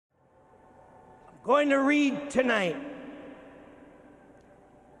Going to read tonight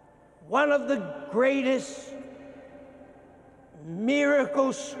one of the greatest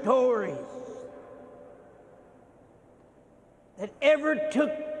miracle stories that ever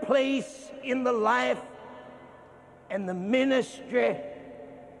took place in the life and the ministry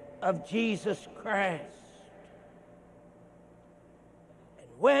of Jesus Christ. And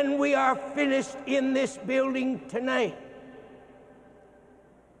when we are finished in this building tonight,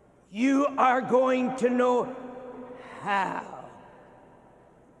 you are going to know how.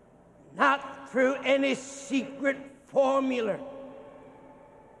 Not through any secret formula,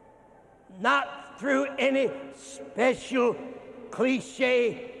 not through any special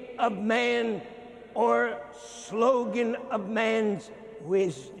cliche of man or slogan of man's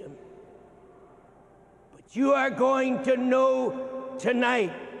wisdom. But you are going to know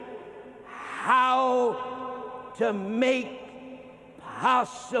tonight how to make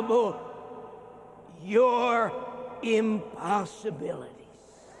possible your impossibilities.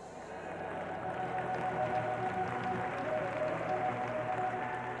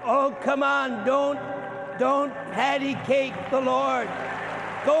 Oh, come on, don't patty cake the Lord.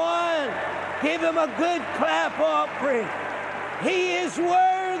 Go on, give him a good clap offering. He is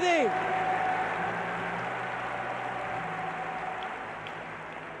worthy.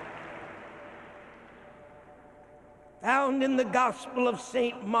 Found in the Gospel of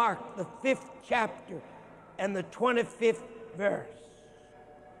St. Mark, the 5th chapter and the 25th verse.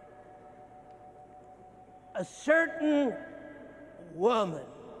 A certain woman.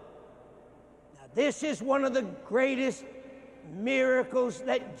 Now, this is one of the greatest miracles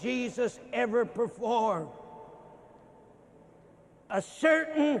that Jesus ever performed. A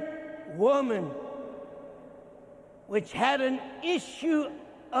certain woman which had an issue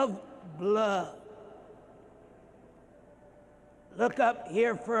of blood. Look up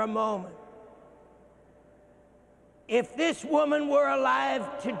here for a moment. If this woman were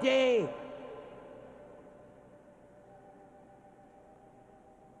alive today,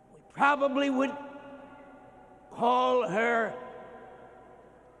 we probably would call her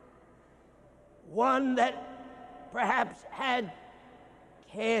one that perhaps had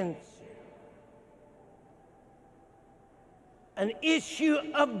cancer. An issue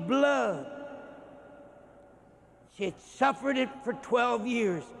of blood. She had suffered it for 12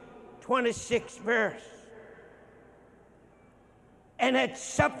 years, 26th verse, and had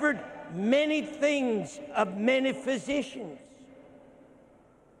suffered many things of many physicians,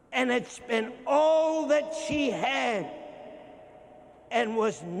 and had spent all that she had, and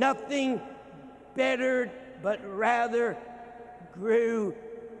was nothing bettered, but rather grew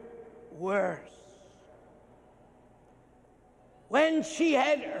worse. When she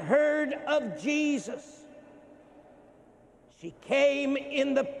had heard of Jesus, she came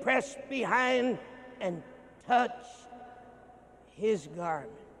in the press behind and touched his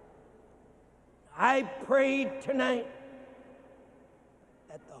garment. I prayed tonight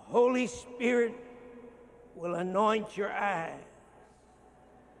that the Holy Spirit will anoint your eyes.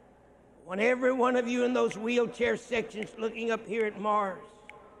 I want every one of you in those wheelchair sections looking up here at Mars.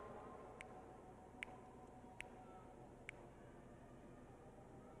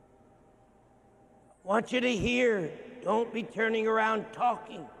 I want you to hear. Don't be turning around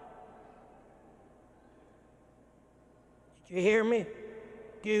talking. Did you hear me?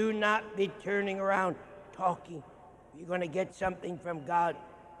 Do not be turning around talking. You're going to get something from God.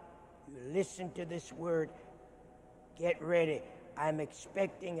 You listen to this word. Get ready. I'm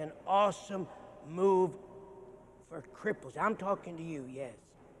expecting an awesome move for cripples. I'm talking to you, yes.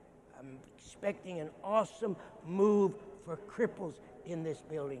 I'm expecting an awesome move for cripples in this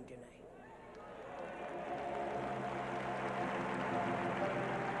building tonight.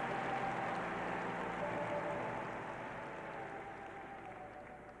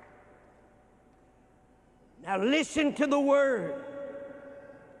 Now listen to the word.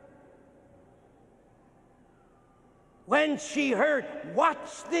 When she heard,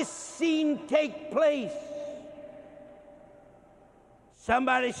 watch this scene take place.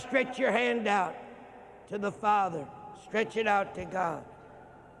 Somebody stretch your hand out to the Father. Stretch it out to God.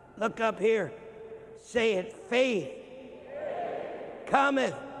 Look up here. Say it. Faith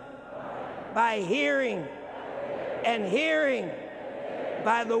cometh by hearing, and hearing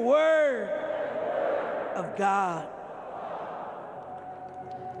by the word of God.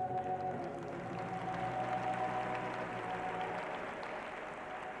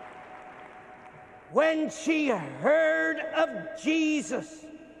 When she heard of Jesus,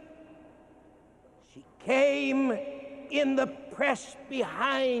 she came in the press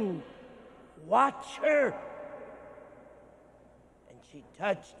behind. Watch her. And she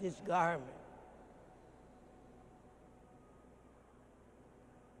touched his garment.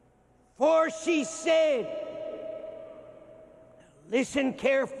 For she said, listen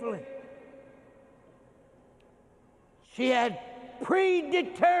carefully, she had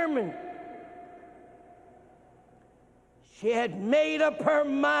predetermined, she had made up her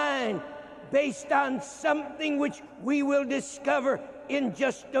mind based on something which we will discover in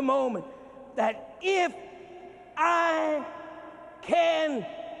just a moment, that if I can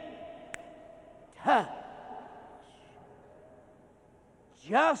touch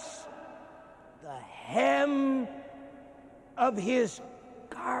just the hem of his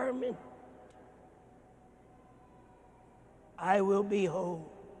garment, I will be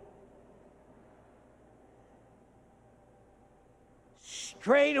whole.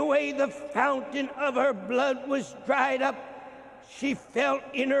 Straightway the fountain of her blood was dried up. She felt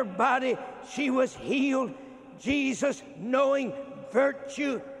in her body she was healed. Jesus, knowing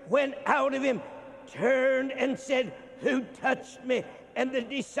virtue went out of him, turned and said, who touched me? And the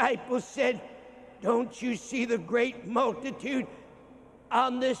disciples said, don't you see the great multitude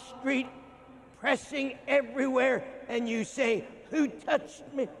on this street pressing everywhere? And you say, who touched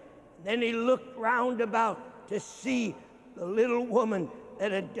me? And then he looked round about to see the little woman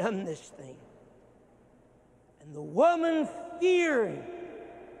that had done this thing. And the woman, fearing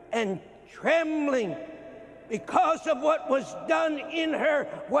and trembling because of what was done in her,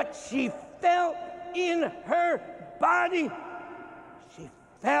 what she felt in her body, she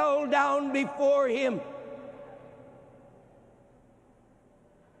fell down before him.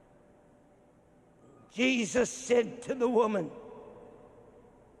 Jesus said to the woman,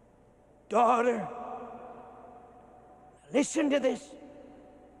 daughter, listen to this.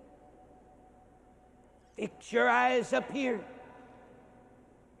 Fix your eyes up here.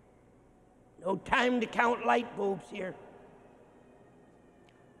 No time to count light bulbs here.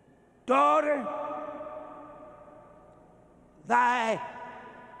 Daughter, thy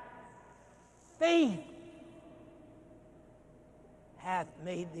faith hath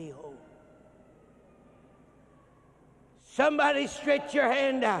made thee whole. Somebody stretch your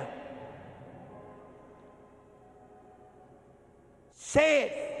hand out. Say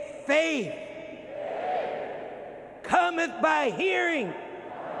it. Faith cometh by hearing.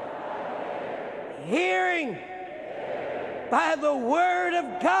 Hearing by the word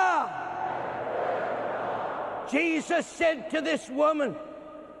of God. Jesus said to this woman,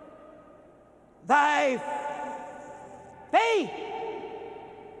 thy faith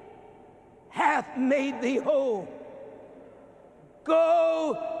hath made thee whole.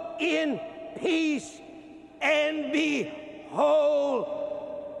 Go in peace and be whole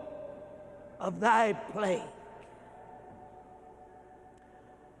of thy plague.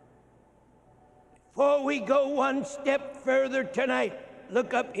 Before we go one step further tonight,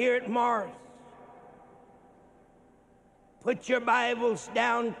 look up here at Mars. Put your Bibles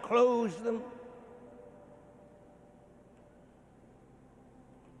down, close them.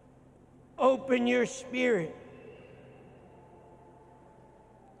 Open your spirit.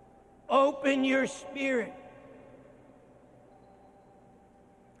 Open your spirit.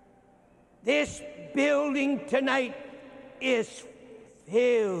 This building tonight is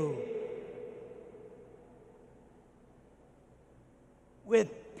filled with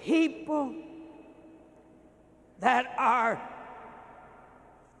people that are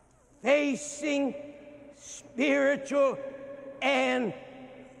facing spiritual and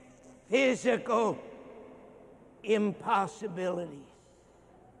physical impossibilities.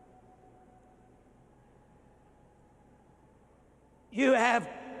 You have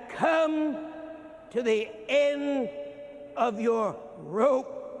come to the end of your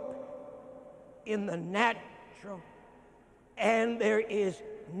rope in the natural, and there is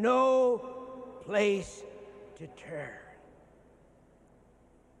no place to turn.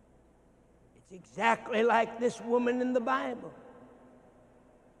 It's exactly like this woman in the Bible.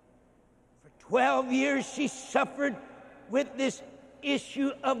 For 12 years she suffered with this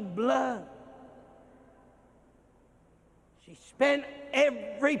issue of blood. She spent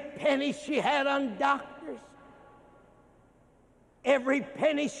every penny she had on doctors, every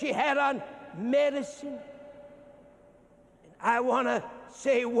penny she had on medicine. And I want to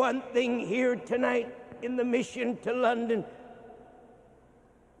say one thing here tonight in the mission to London.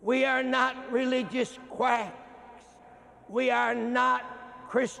 We are not religious quacks. We are not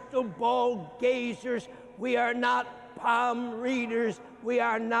crystal ball gazers. We are not palm readers. We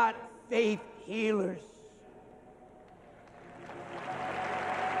are not faith healers.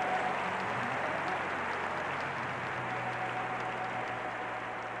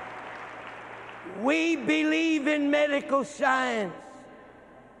 We believe in medical science,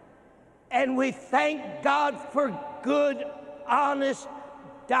 and we thank God for good, honest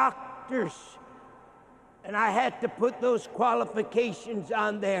doctors doctors. And I had to put those qualifications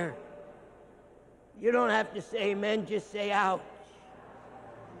on there. You don't have to say amen, just say ouch.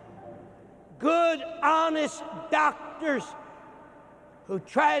 Good, honest doctors who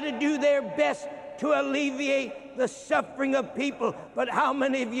try to do their best to alleviate the suffering of people. But how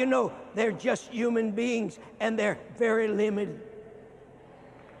many of you know they're just human beings and they're very limited?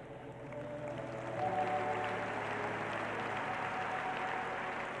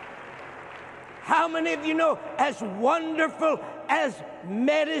 How many of you know, as wonderful as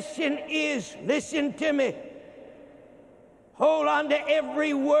medicine is, listen to me, hold on to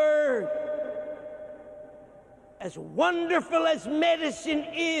every word. As wonderful as medicine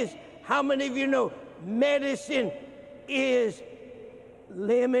is, how many of you know medicine is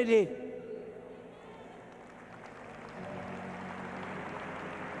limited?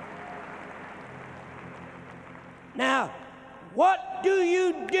 Now, what do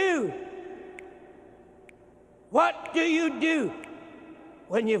you do? What do you do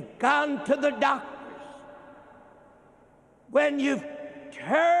when you've gone to the doctors? When you've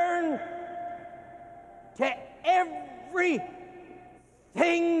turned to everything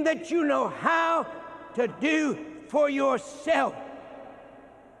that you know how to do for yourself,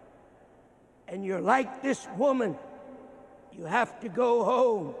 and you're like this woman, you have to go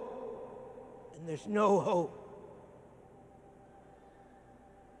home, and there's no hope.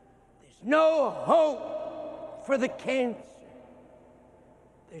 There's no hope for the cancer.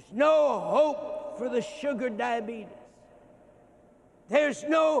 There's no hope for the sugar diabetes. There's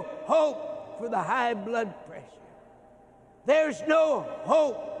no hope for the high blood pressure. There's no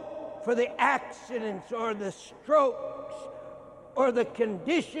hope for the accidents or the strokes or the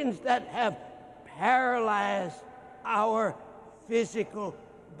conditions that have paralyzed our physical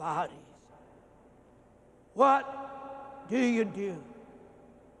bodies. What do you do?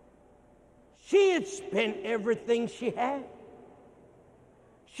 She had spent everything she had.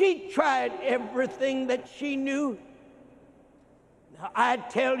 She tried everything that she knew. Now, I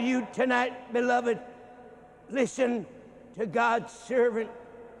tell you tonight, beloved, listen to God's servant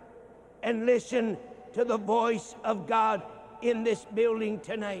and listen to the voice of God in this building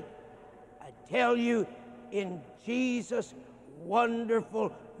tonight. I tell you in Jesus'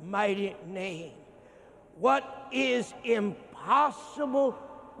 wonderful, mighty name, what is impossible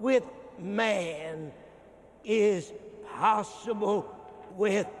with man is possible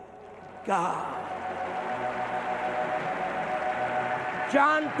with God.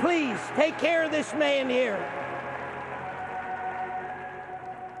 John, please take care of this man here.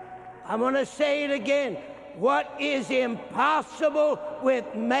 I'm going to say it again. What is impossible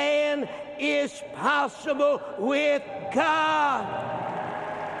with man is possible with God.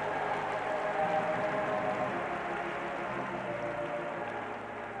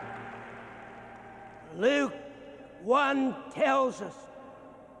 Luke 1 tells us,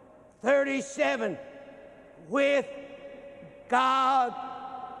 37, with God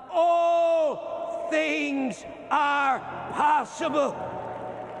all things are possible.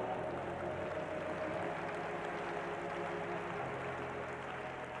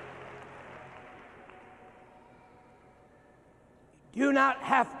 You do not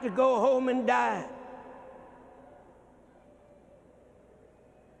have to go home and die.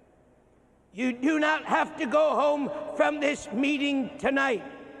 You do not have to go home from this meeting tonight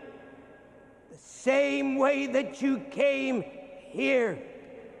the same way that you came here.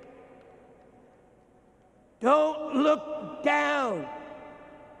 Don't look down.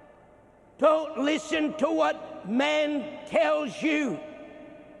 Don't listen to what man tells you.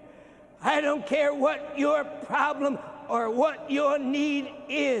 I don't care what your problem or what your need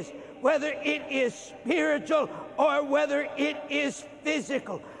is, whether it is spiritual or whether it is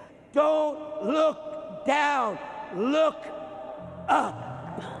physical. Don't look down, look up.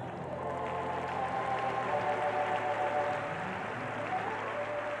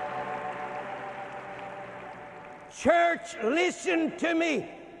 Church, listen to me.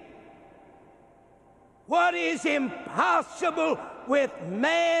 What is impossible with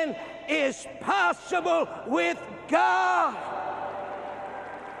man is possible with God.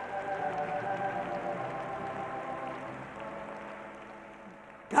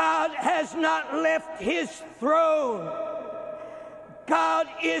 God has not left his throne. God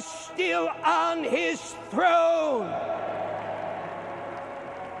is still on his throne.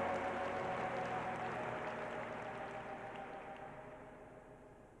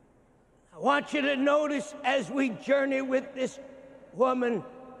 I want you to notice as we journey with this woman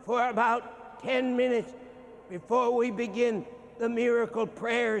for about 10 minutes before we begin the miracle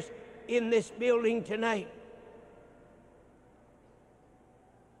prayers in this building tonight.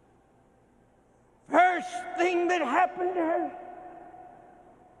 worst thing that happened to her?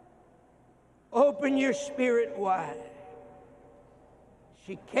 Open your spirit wide.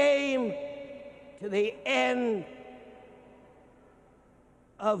 She came to the end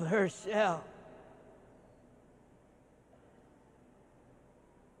of herself.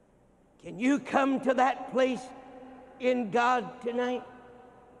 Can you come to that place in God tonight?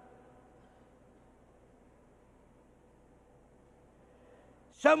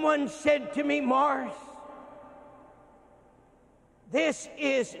 Someone said to me, Morris, this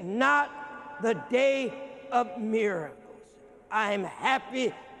is not the day of miracles. I'm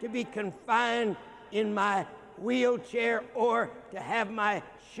happy to be confined in my wheelchair, or to have my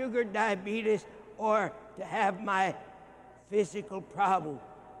sugar diabetes, or to have my physical problem.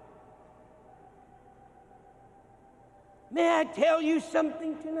 May I tell you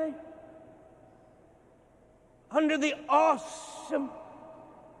something tonight? Under the awesome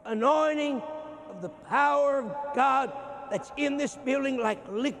anointing of the power of God that's in this building like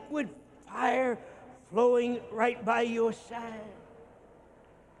liquid fire flowing right by your side,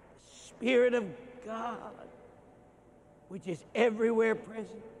 the Spirit of God, which is everywhere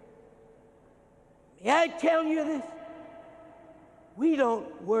present. May I tell you this? We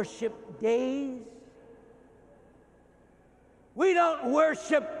don't worship days. We don't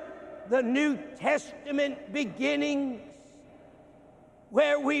worship the New Testament beginnings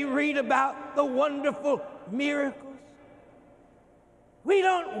where we read about the wonderful miracles. We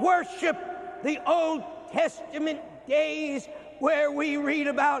don't worship the Old Testament days where we read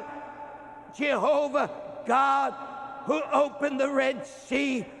about Jehovah God, who opened the Red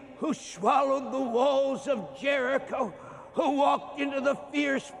Sea, who swallowed the walls of Jericho, who walked into the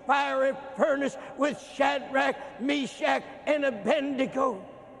fierce fiery furnace with Shadrach, Meshach, and Abednego.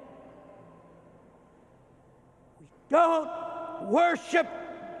 We don't worship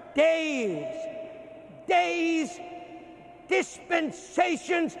days. Days,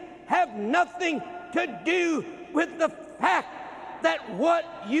 dispensations have nothing to do with the fact that what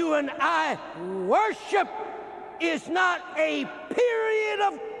you and I worship is not a period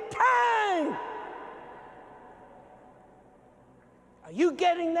of time. Are you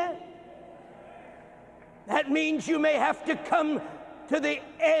getting that? That means you may have to come to the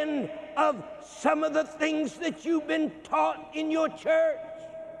end of some of the things that you've been taught in your church.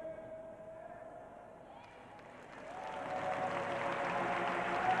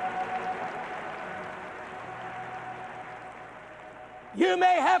 You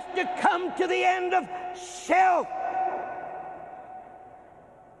may have to come to the end of self.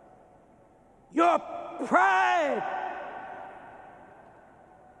 Your pride.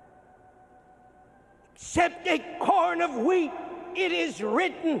 Except a corn of wheat, it is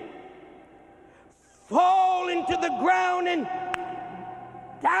written, fall into the ground and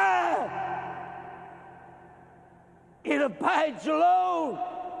die. It abides alone.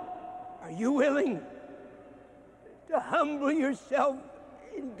 Are you willing to humble yourself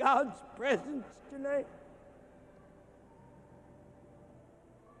in God's presence tonight?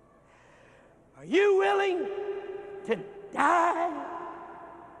 Are you willing to die?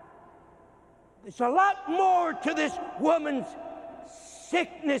 There's a lot more to this woman's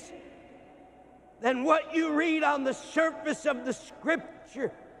sickness than what you read on the surface of the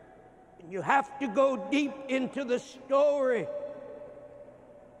scripture. And you have to go deep into the story.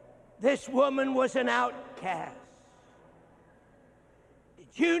 This woman was an outcast.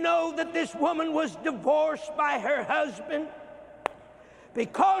 Did you know that this woman was divorced by her husband?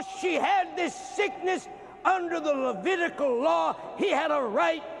 Because she had this sickness under the Levitical law, he had a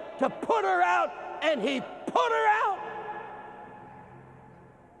right to put her out, and he put her out.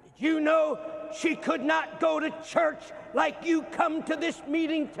 Did you know she could not go to church like you come to this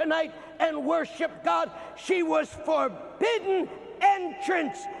meeting tonight and worship God? She was forbidden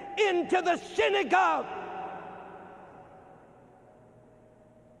entrance into the synagogue.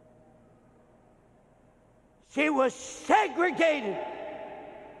 She was segregated.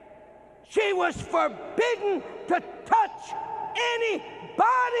 She was forbidden to touch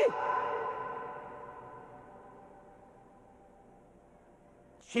anybody.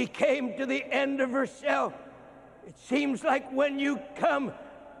 She came to the end of herself. It seems like when you come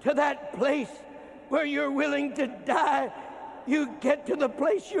to that place where you're willing to die, you get to the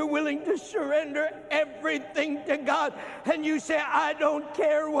place you're willing to surrender everything to God, and you say, I don't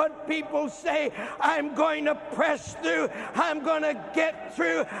care what people say. I'm going to press through. I'm going to get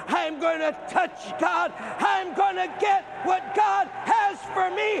through. I'm going to touch God. I'm going to get what God has for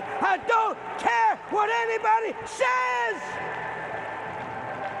me. I don't care what anybody says.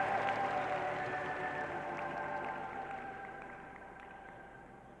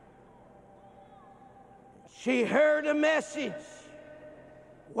 She heard a message.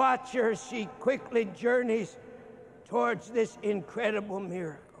 Watch her. She quickly journeys towards this incredible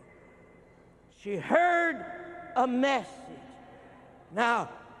miracle. She heard a message. Now,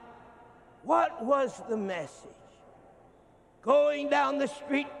 what was the message? Going down the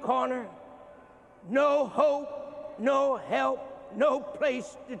street corner, no hope, no help, no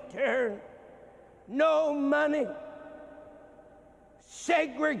place to turn, no money,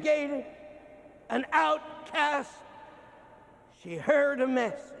 segregated, an outcast. She heard a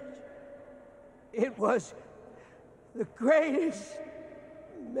message. It was the greatest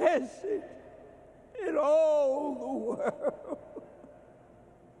message in all the world.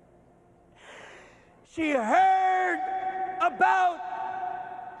 She heard about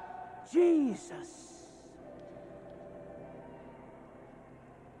Jesus.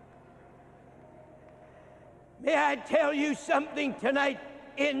 May I tell you something tonight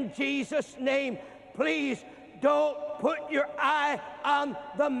in Jesus' name? Please don't put your eye on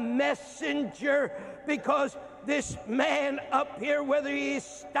the messenger, because this man up here, whether he is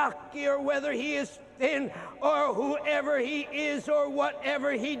stocky or whether he is thin or whoever he is or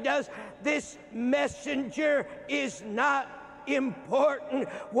whatever he does, this messenger is not important.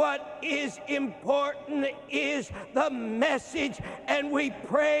 What is important is the message, and we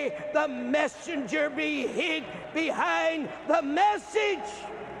pray the messenger be hid behind the message.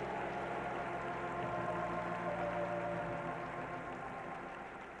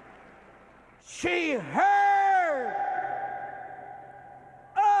 She heard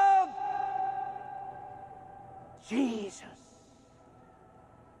of Jesus.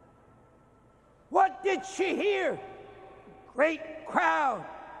 What did she hear? Great crowd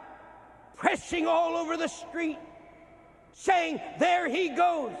pressing all over the street, saying, "There he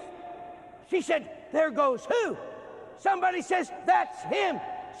goes." She said, "There goes who?" Somebody says, "That's him."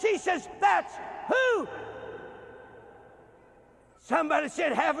 She says, "That's who?" Somebody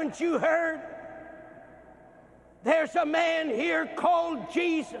said, "Haven't you heard? There's a man here called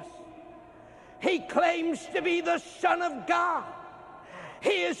Jesus. He claims to be the Son of God.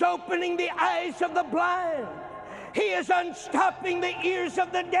 He is opening the eyes of the blind. He is unstopping the ears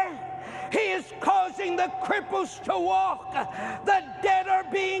of the deaf. He is causing the cripples to walk. The dead are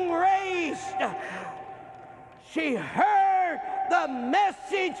being raised." She heard the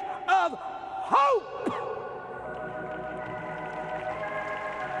message of hope.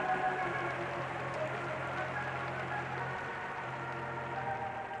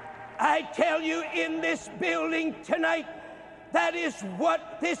 I tell you, in this building tonight, that is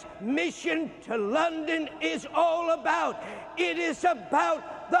what this mission to London is all about. It is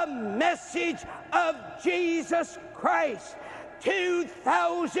about the message of Jesus Christ.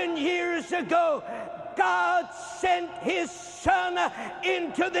 2,000 years ago, God sent his Son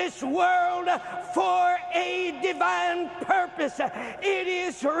into this world for a divine purpose. It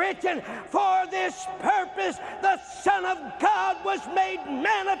is written, "For this purpose the Son of God was made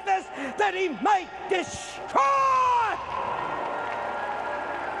manifest, that he might destroy."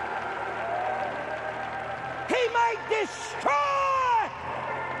 He might destroy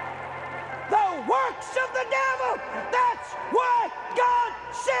the works of the devil. That's why God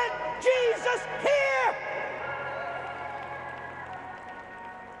sent Jesus here.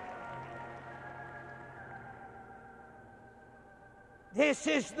 This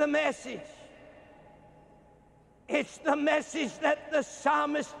is the message. It's the message that the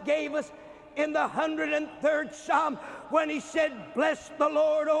psalmist gave us in the 103rd Psalm when he said, "Bless the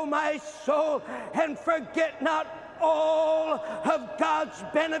Lord, O my soul, and forget not all of God's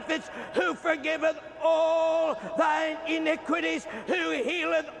benefits, who forgiveth all thine iniquities, who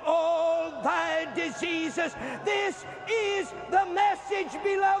healeth all thy diseases." This is the message,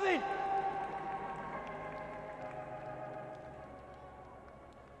 beloved.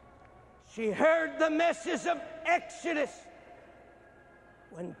 She heard the message of Exodus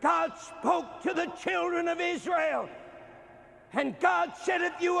when God spoke to the children of Israel. And God said,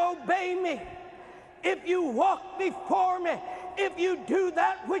 "If you obey me, if you walk before me, if you do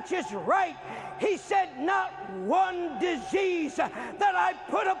that which is right," he said, "not one disease that I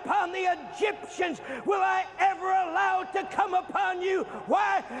put upon the Egyptians will I ever allow to come upon you."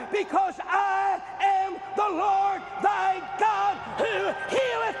 Why? Because I am the Lord thy God who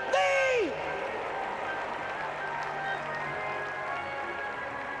healeth thee.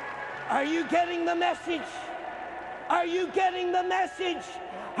 Are you getting the message? Are you getting the message?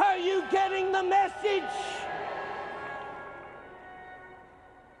 Are you getting the message?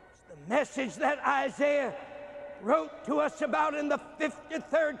 It's the message that Isaiah wrote to us about in the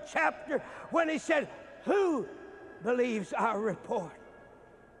 53rd chapter when he said, "Who believes our report?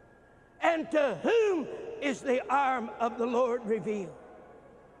 And to whom is the arm of the Lord revealed.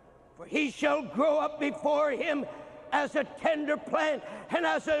 For he shall grow up before him as a tender plant, and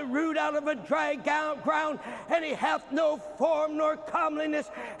as a root out of a dry ground, and he hath no form nor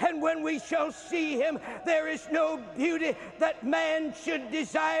comeliness. And when we shall see him, there is no beauty that man should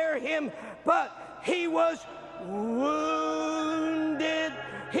desire him, but he was wounded.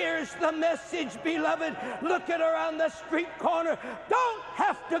 Here's the message, beloved. Look at her on the street corner. Don't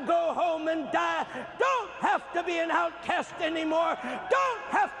have to go home and die. Don't have to be an outcast anymore. Don't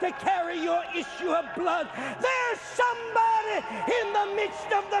have to carry your issue of blood. There's somebody in the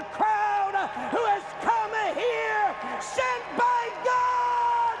midst of the crowd who has come here, sent by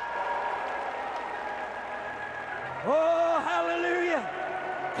God. Oh, hallelujah.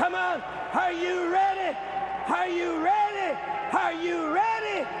 Come on. Are you ready? Are you ready? Are you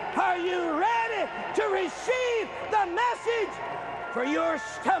ready? Are you ready to receive the message for your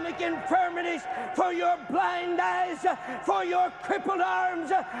stomach infirmities, for your blind eyes, for your crippled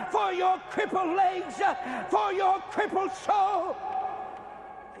arms, for your crippled legs, for your crippled soul?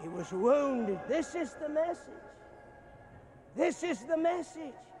 He was wounded. This is the message. This is the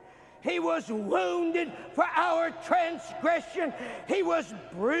message. He was wounded for our transgression. He was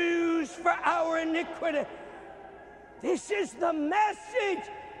bruised for our iniquity. This is the message.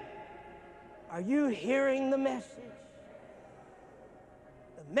 Are you hearing the message?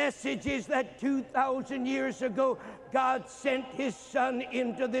 The message is that 2,000 years ago, God sent his Son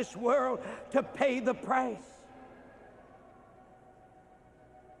into this world to pay the price.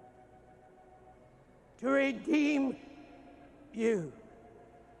 To redeem you.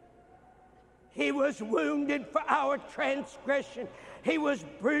 He was wounded for our transgression. He was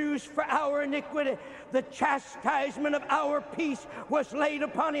bruised for our iniquity. The chastisement of our peace was laid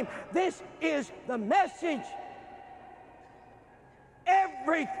upon him. This is the message.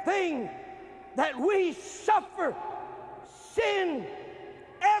 Everything that we suffer, sin,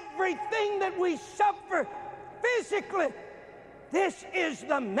 everything that we suffer physically, this is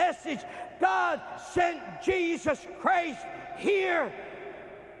the message. God sent Jesus Christ here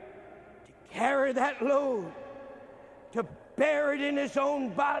to carry that load, to bear it in his own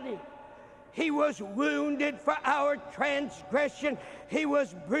body. He was wounded for our transgression. He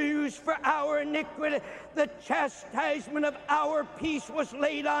was bruised for our iniquity. The chastisement of our peace was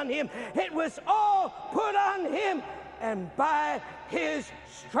laid on him. It was all put on him. And by his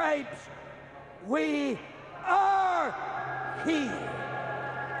stripes we are healed.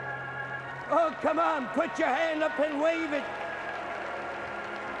 Oh, come on, put your hand up and wave it.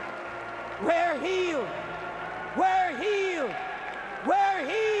 We're healed. We're healed. We're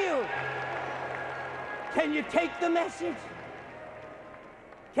healed. Can you take the message?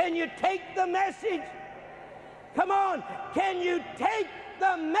 Can you take the message? Come on, can you take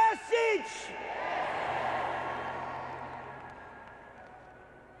the message?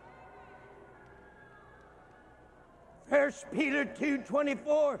 First Peter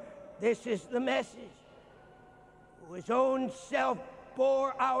 2:24, this is the message. Who his own self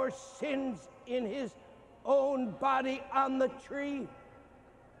bore our sins in his own body on the tree.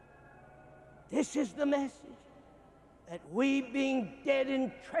 This is the message, that we, being dead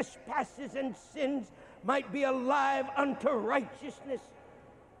in trespasses and sins, might be alive unto righteousness,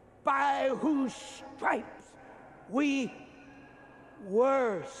 by whose stripes we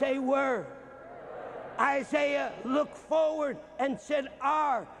were. Say were. Isaiah looked forward and said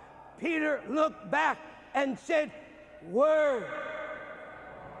are. Peter looked back and said were.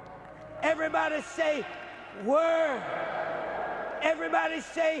 Everybody say were. Everybody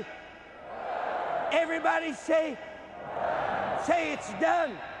say. Everybody say it's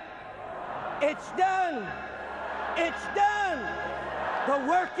done. It's done. It's done. The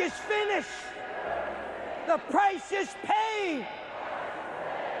work is finished. The price is paid.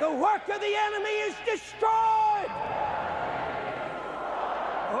 The work of the enemy is destroyed.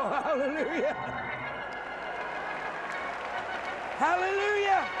 Oh, hallelujah.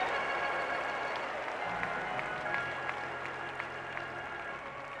 Hallelujah.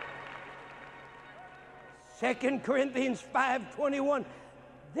 Second Corinthians 5:21.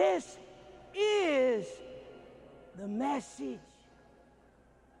 This is the message.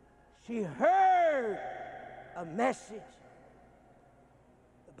 She heard a message.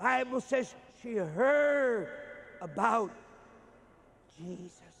 The Bible says she heard about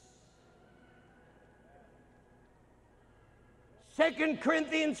Jesus. 2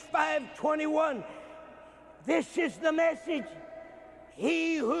 Corinthians 5:21. This is the message.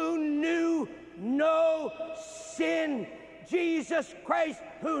 He who knew no sin, Jesus Christ,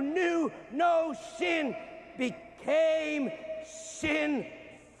 who knew no sin, became sin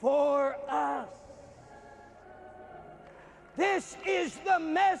for us. This is the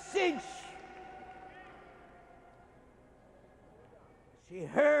message. She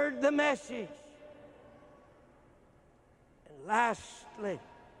heard the message. And lastly,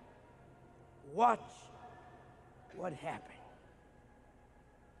 watch what happened.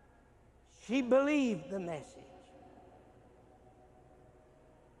 She believed the message.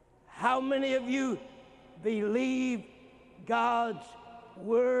 How many of you believe God's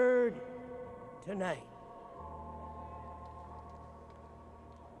word tonight?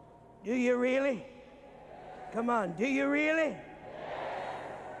 Do you really? Come on, do you really?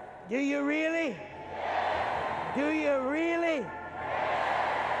 Do you really? Do you really?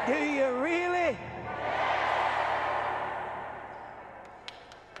 Do you really?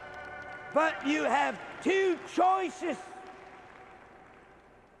 But you have two choices.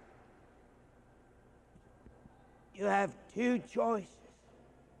 You have two choices.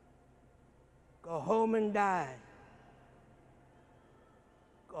 Go home and die.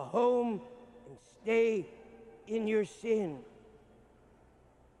 Go home and stay in your sin.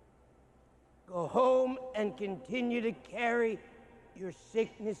 Go home and continue to carry your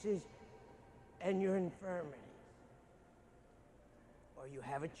sicknesses and your infirmities. Or you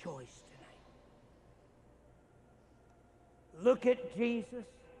have a choice tonight. Look at Jesus.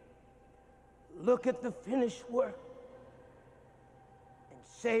 Look at the finished work. And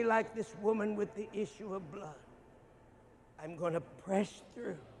say like this woman with the issue of blood, I'm going to press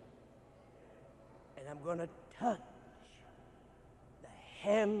through and I'm going to touch the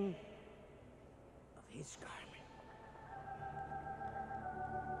hem of his garment.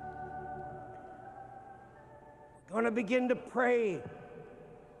 We're going to begin to pray the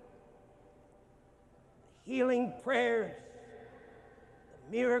healing prayers,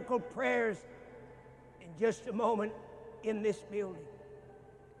 the miracle prayers in just a moment in this building.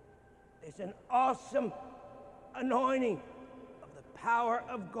 There's an awesome anointing of the power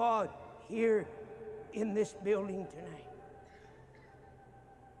of God here in this building tonight.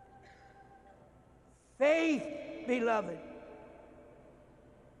 Faith, beloved,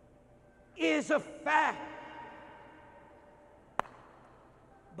 is a fact,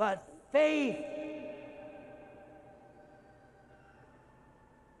 but faith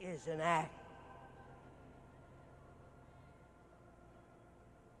is an act.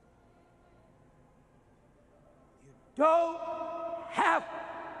 Don't have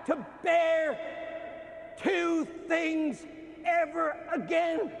to bear two things ever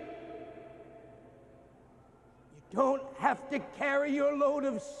again. You don't have to carry your load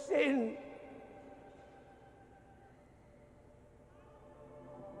of sin.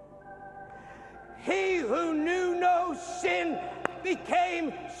 He who knew no sin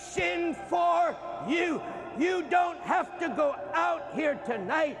became sin for you. You don't have to go out here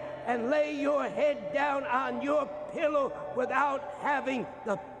tonight and lay your head down on your pillow without having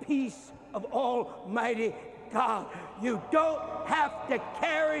the peace of Almighty God. You don't have to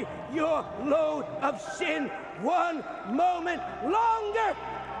carry your load of sin one moment longer.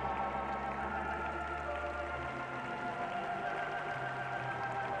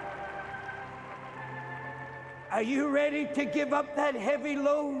 Are you ready to give up that heavy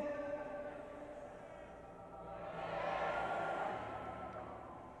load?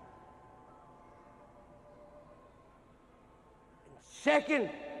 Second,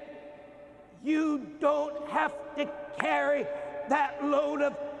 you don't have to carry that load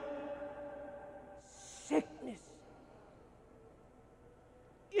of sickness.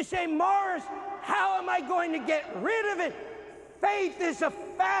 You say, Morris, how am I going to get rid of it? Faith is a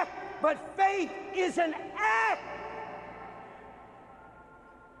fact, but faith is an act.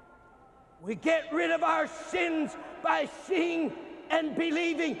 We get rid of our sins by seeing and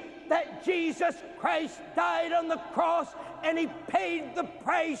believing that Jesus Christ died on the cross and he paid the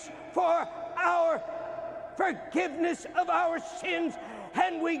price for our forgiveness of our sins.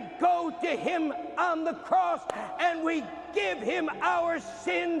 And we go to him on the cross and we give him our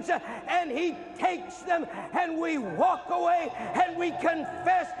sins and he takes them, and we walk away and we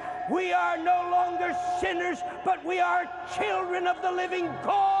confess we are no longer sinners, but we are children of the living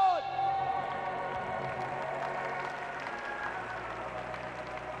God.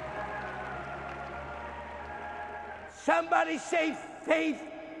 Somebody say, faith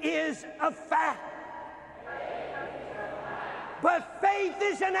is a fact. But faith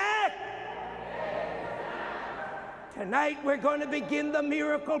is an act. Tonight we're going to begin the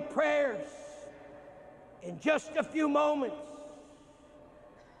miracle prayers in just a few moments.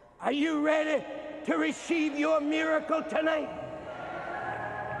 Are you ready to receive your miracle tonight?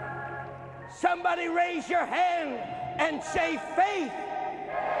 Somebody raise your hand and say, faith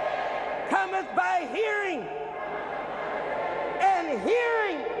cometh by hearing,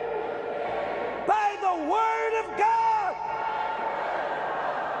 hearing by the Word of God.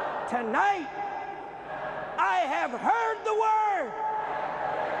 Tonight, I have heard the Word.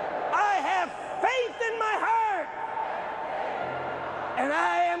 I have faith in my heart. And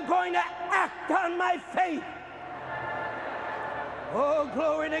I am going to act on my faith. Oh,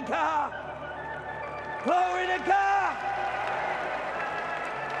 glory to God. Glory to God.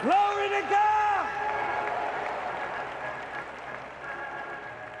 Glory to God.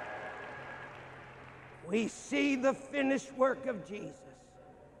 We see the finished work of Jesus.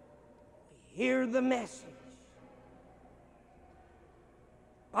 We hear the message.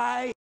 By